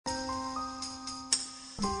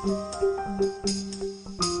We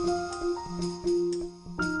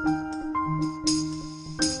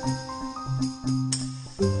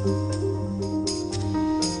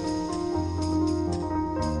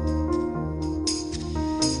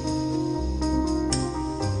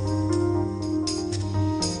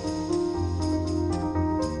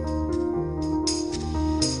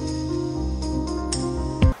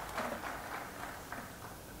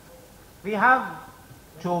have,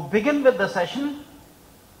 to begin with the session,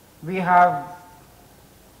 we have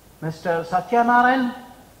Mr. Satyanarayan.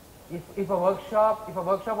 If a workshop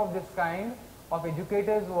of this kind of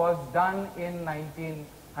educators was done in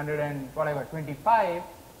 1925,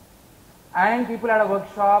 and people had a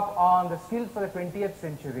workshop on the skills for the 20th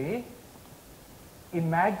century,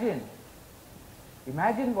 imagine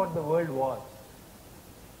what the world was.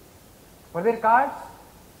 Were there cars?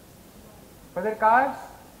 Were there cars?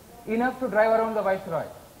 Enough to drive around the Viceroy.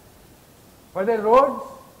 Were there roads?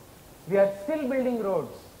 We are still building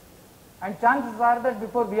roads. And chances are that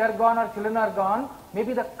before we are gone or children are gone,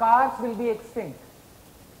 maybe the cars will be extinct.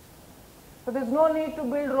 So there is no need to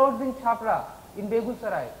build roads in Chhapra, in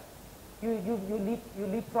Begusarai. You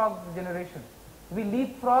leapfrogged the generation. We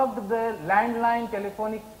leapfrogged the landline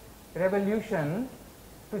telephonic revolution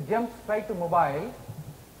to jump straight to mobile.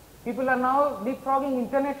 People are now leapfrogging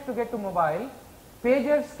internet to get to mobile.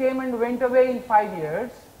 Pagers came and went away in 5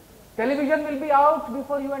 years. Television will be out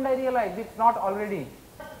before you and I realize, if not already.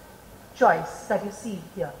 Choice that you see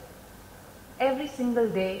here. Every single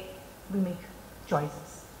day we make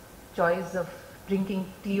choices. Choice of drinking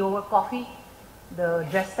tea over coffee, the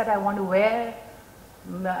dress that I want to wear,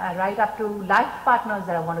 right up to life partners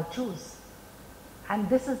that I want to choose. And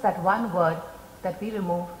this is that one word that we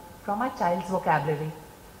remove from our child's vocabulary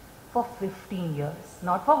for 15 years.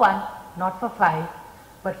 Not for 1, not for 5,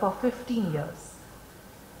 but for 15 years.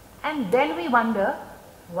 And then we wonder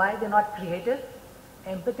why they're not creative,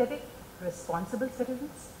 empathetic, responsible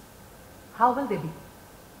citizens. How will they be?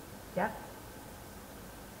 Yeah.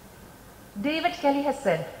 David Kelly has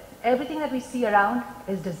said, everything that we see around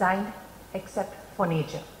is designed except for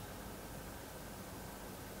nature.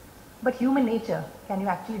 But human nature, can you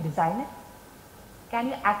actually design it? Can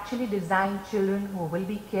you actually design children who will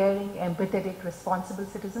be caring, empathetic, responsible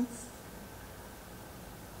citizens?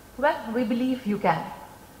 Well, we believe you can.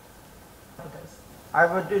 I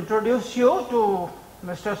would introduce you to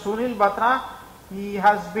Mr. Sunil Batra. He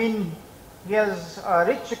has a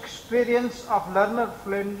rich experience of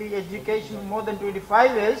learner-friendly education, more than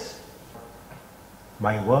 25 years.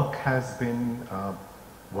 My work has been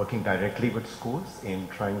working directly with schools in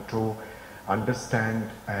trying to understand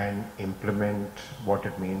and implement what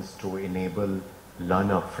it means to enable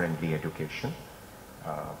learner-friendly education.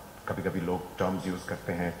 कभी-कभी लोग terms use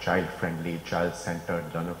करते हैं child-friendly, child-centered,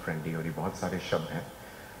 learner-friendly और ये बहुत सारे शब्द हैं.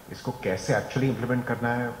 इसको कैसे actually implement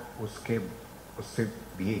करना है उससे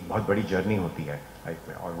भी एक बहुत बड़ी जर्नी होती है लाइफ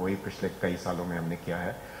में, और वही पिछले कई सालों में हमने किया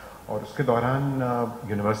है. और उसके दौरान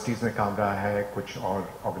यूनिवर्सिटीज़ में काम रहा है, कुछ और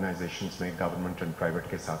ऑर्गेनाइजेशंस में गवर्नमेंट एंड प्राइवेट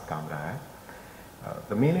के साथ काम रहा है.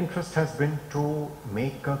 The main interest has been to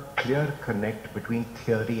make a clear connect between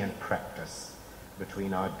theory and practice,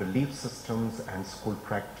 between our belief systems and school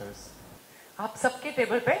practice. आप सबके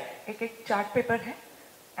टेबल पे एक चार्ट पेपर है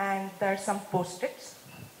and there are some post-its.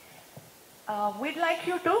 We'd like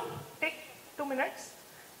you to take 2 minutes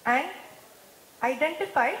and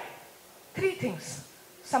identify 3 things.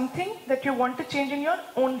 Something that you want to change in your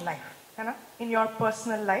own life, in your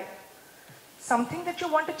personal life, something that you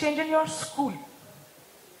want to change in your school,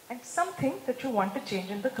 and something that you want to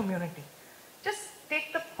change in the community. Just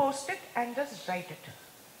take the post-it and just write it.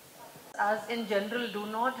 As in general do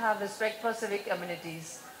not have respect for civic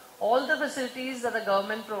amenities. All the facilities that the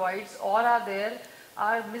government provides or are there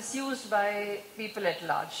are misused by people at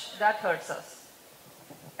large. That hurts us.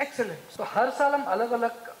 Excellent. तो हर साल हम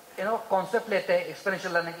अलग-अलग concept लेते हैं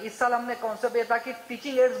एक्सपेरिएंशियल learning. इस साल हमने concept ये था कि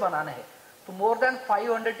टीचिंग एड्स बनाने हैं. तो मोर देन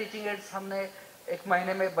 500 टीचिंग एड्स हमने एक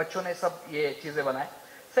महीने में बच्चों ने सब ये चीजें बनाए.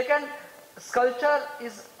 Second, sculpture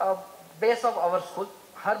is base of our school.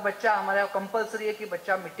 हर बच्चा हमारे कंपलसरी है कि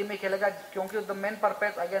बच्चा मिट्टी में खेलेगा, क्योंकि द मेन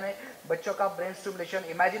पर्पस अगेन है बच्चों का ब्रेन स्टिमुलेशन,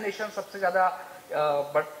 इमेजिनेशन सबसे ज्यादा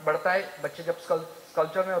बढ़ता है बच्चे जब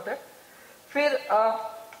स्कल्पचर में होते हैं. फिर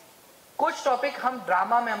कुछ टॉपिक हम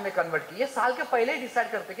ड्रामा में हमने कन्वर्ट किए. साल के पहले ही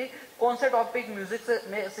डिसाइड करते कि कौन से टॉपिक म्यूजिक से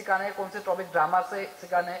में सिखाने हैं, कौन से टॉपिक ड्रामा से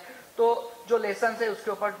सिखाने हैं. तो जो लेसन है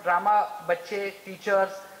उसके ऊपर ड्रामा बच्चे,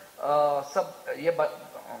 टीचर्स सब ये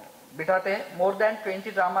बिठाते हैं. More than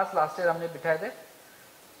 20 dramas last year हमने बिठाए थे.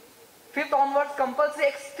 फिफ्थ ऑनवर्ड्स कंपल्सरी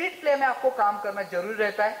एक स्ट्रीट प्ले में आपको काम करना जरूरी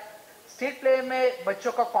रहता है. स्ट्रीट प्ले में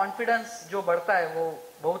बच्चों का कॉन्फिडेंस जो बढ़ता है वो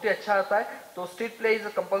बहुत ही अच्छा होता है, तो street play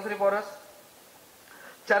is compulsory for us.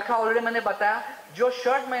 चरखा ऑलरेडी मैंने बताया, जो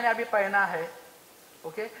शर्ट मैंने अभी पहना है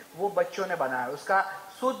ओके वो बच्चों ने बनाया है, उसका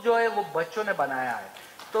सूट जो है वो बच्चों ने बनाया है।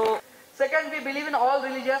 तो second, we believe in all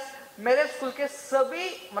religious. मेरे स्कूल के सभी,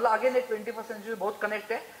 मतलब अगेन 21st सेंचुरी बहुत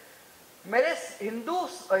कनेक्ट है, मेरे हिंदू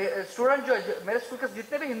स्टूडेंट जो मेरे स्कूल के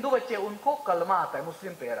जितने भी हिंदू बच्चे हैं उनको कलमा आता है,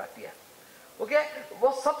 मुस्लिम प्रेयर आती है ओके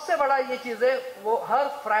वो सबसे बड़ा ये चीज है, वो हर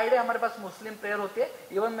फ्राइडे हमारे पास मुस्लिम प्रेयर होती है।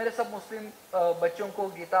 इवन मेरे सब मुस्लिम बच्चों को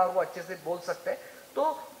गीता और वो अच्छे से बोल सकते हैं। तो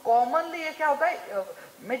कॉमनली ये क्या होता है,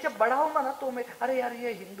 मैं जब बड़ा होऊंगा ना तो मैं अरे यार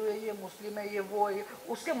ये हिंदू है, ये मुस्लिम है, ये वो है,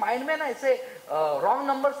 उसके माइंड में ना ऐसे रॉन्ग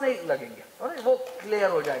नंबर्स नहीं लगेंगे और वो क्लियर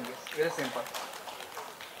हो जाएंगे। Very simple.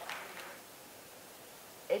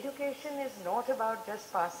 Education is not about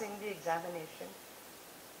just passing the examination,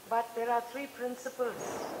 but there are 3 principles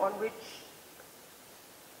on which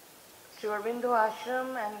Sri Aurobindo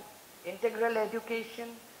Ashram and integral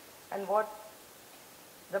education and what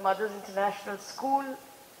the Mothers International School,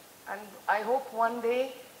 and I hope one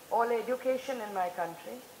day all education in my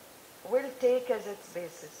country will take as its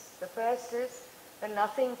basis. The first is that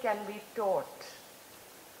nothing can be taught.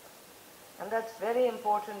 And that's very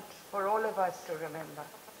important for all of us to remember,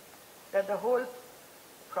 that the whole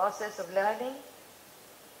process of learning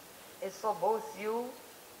is for both you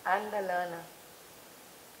and the learner.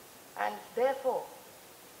 And therefore,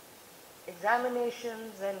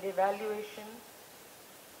 examinations and evaluation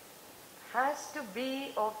has to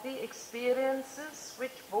be of the experiences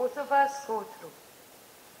which both of us go through.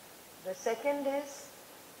 The second is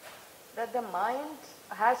that the mind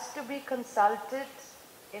has to be consulted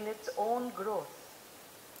in its own growth.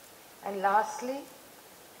 And lastly,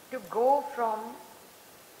 to go from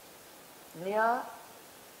near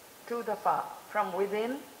to the far, from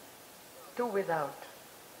within to without.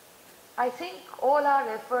 I think all our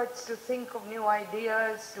efforts to think of new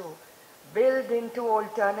ideas, to build into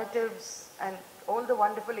alternatives, and all the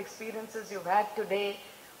wonderful experiences you've had today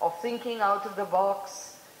of thinking out of the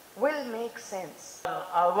box will make sense.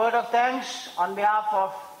 A word of thanks on behalf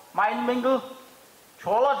of MindMingle to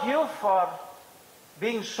all of you for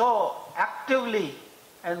being so actively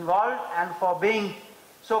involved and for being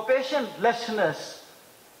so patient listeners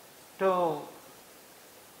to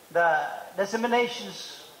the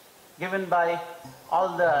disseminations given by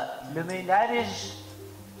all the luminaries,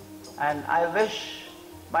 and I wish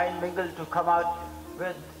MindMingle to come out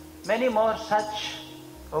with many more such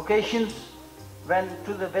occasions when,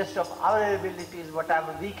 to the best of our abilities,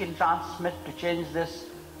 whatever we can transmit to change this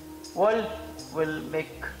world, will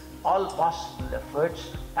make all possible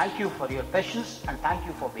efforts. Thank you for your patience and thank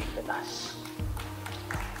you for being with us.